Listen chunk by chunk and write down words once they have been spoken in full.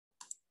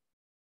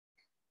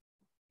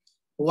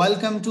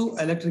Welcome to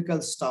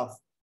Electrical Stuff.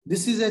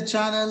 This is a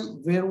channel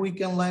where we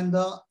can learn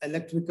the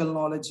electrical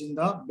knowledge in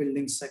the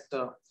building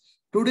sector.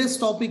 Today's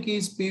topic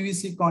is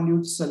PVC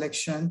conduit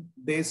selection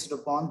based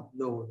upon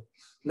load.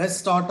 Let's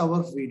start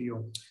our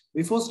video.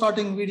 Before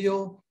starting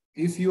video,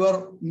 if you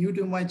are new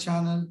to my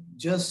channel,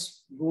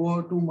 just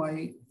go to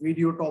my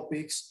video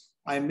topics.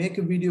 I make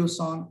videos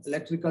on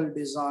electrical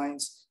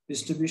designs,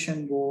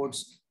 distribution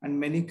boards, and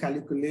many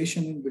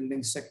calculation in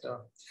building sector.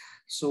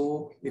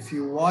 So if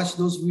you watch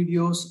those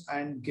videos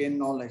and gain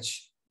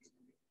knowledge.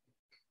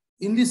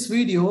 In this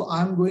video,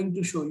 I'm going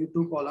to show you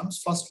two columns.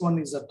 First one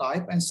is the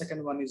type and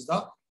second one is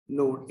the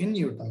load in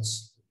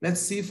newtons.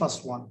 Let's see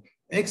first one,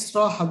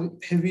 extra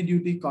heavy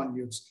duty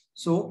conduits.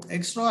 So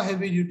extra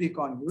heavy duty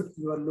conduit,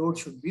 your load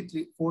should be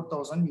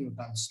 4,000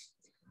 newtons.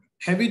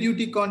 Heavy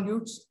duty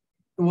conduits,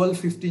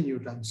 1250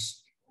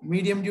 newtons.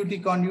 Medium duty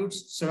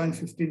conduits,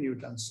 750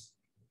 newtons.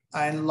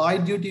 And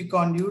light duty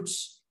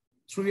conduits,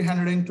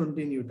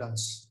 320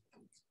 newtons.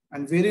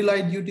 And very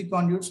light duty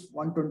conduits,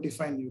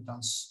 125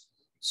 newtons.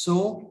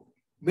 So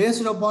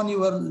based upon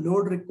your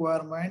load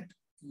requirement,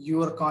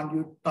 your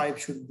conduit type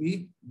should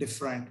be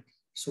different.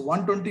 So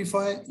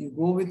 125, you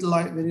go with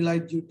very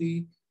light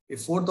duty.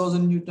 If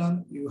 4,000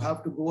 Newton, you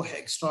have to go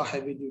extra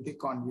heavy duty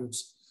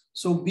conduits.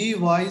 So be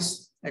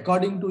wise,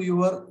 according to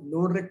your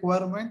load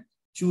requirement,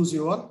 choose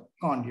your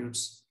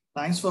conduits.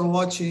 Thanks for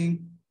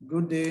watching.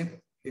 Good day.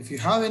 If you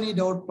have any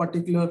doubt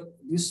particular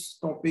this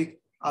topic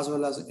as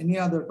well as any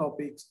other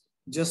topics,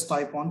 just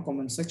type on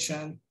comment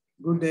section.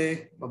 Good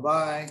day.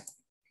 Bye-bye.